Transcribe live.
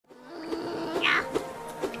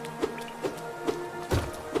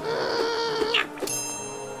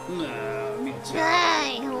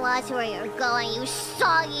That's where you're going, you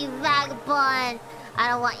soggy vagabond. I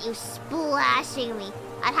don't want you splashing me.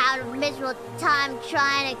 I'd have a miserable time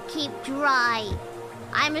trying to keep dry.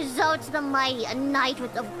 I'm a Zo to the mighty, a knight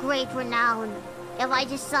of great renown. If I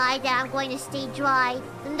decide that I'm going to stay dry,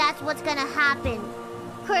 then that's what's gonna happen.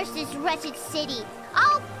 Curse this wretched city.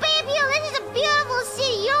 Oh, Biboo, this is a beautiful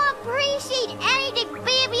city. You don't appreciate anything,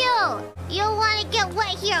 Biboo. You don't want to get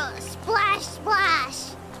wet here. Splash,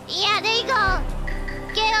 splash. Yeah, there you go.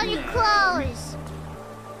 Get on your clothes.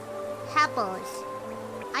 Pebbles,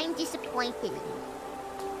 I'm disappointed.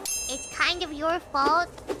 It's kind of your fault.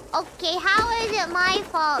 Okay, how is it my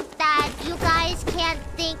fault that you guys can't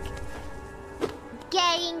think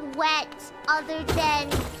getting wet other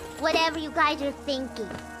than whatever you guys are thinking?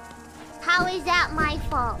 How is that my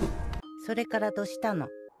fault? それからどうしたの?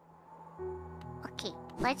 Okay,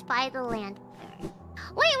 let's buy the land.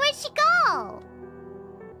 Wait, where'd she go?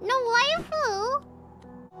 No waifu?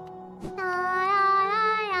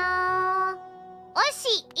 Oh,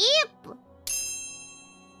 she eep!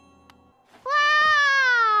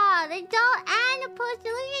 Wow! The doll and the poster.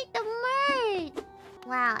 Look at the merch!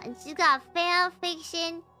 Wow, and she's got fan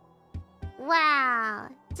fiction. Wow,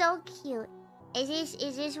 so cute. Is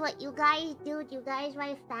this what you guys do? Do you guys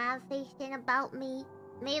write fan fiction about me?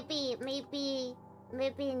 Maybe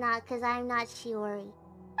not, cause I'm not sure.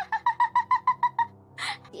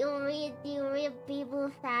 Do you read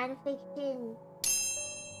Biboo fan fiction?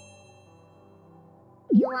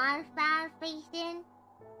 You want fan fiction?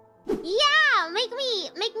 Yeah, make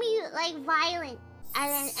me like violent,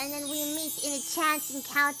 and then we meet in a chance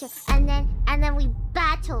encounter, and then we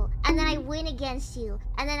battle, and then I win against you,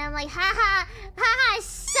 and then I'm like, haha,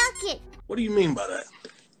 suck it. What do you mean by that?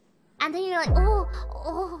 And then you're like,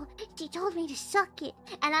 oh, she told me to suck it,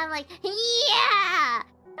 and I'm like, yeah.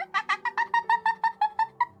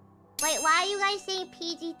 Wait, why are you guys saying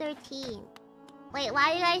PG-13? Wait,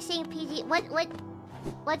 why are you guys saying PG?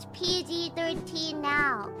 What's PG-13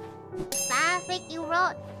 now? Fanfic you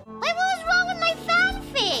wrote? Wait, what was wrong with my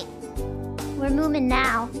fanfic? We're moving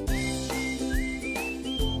now.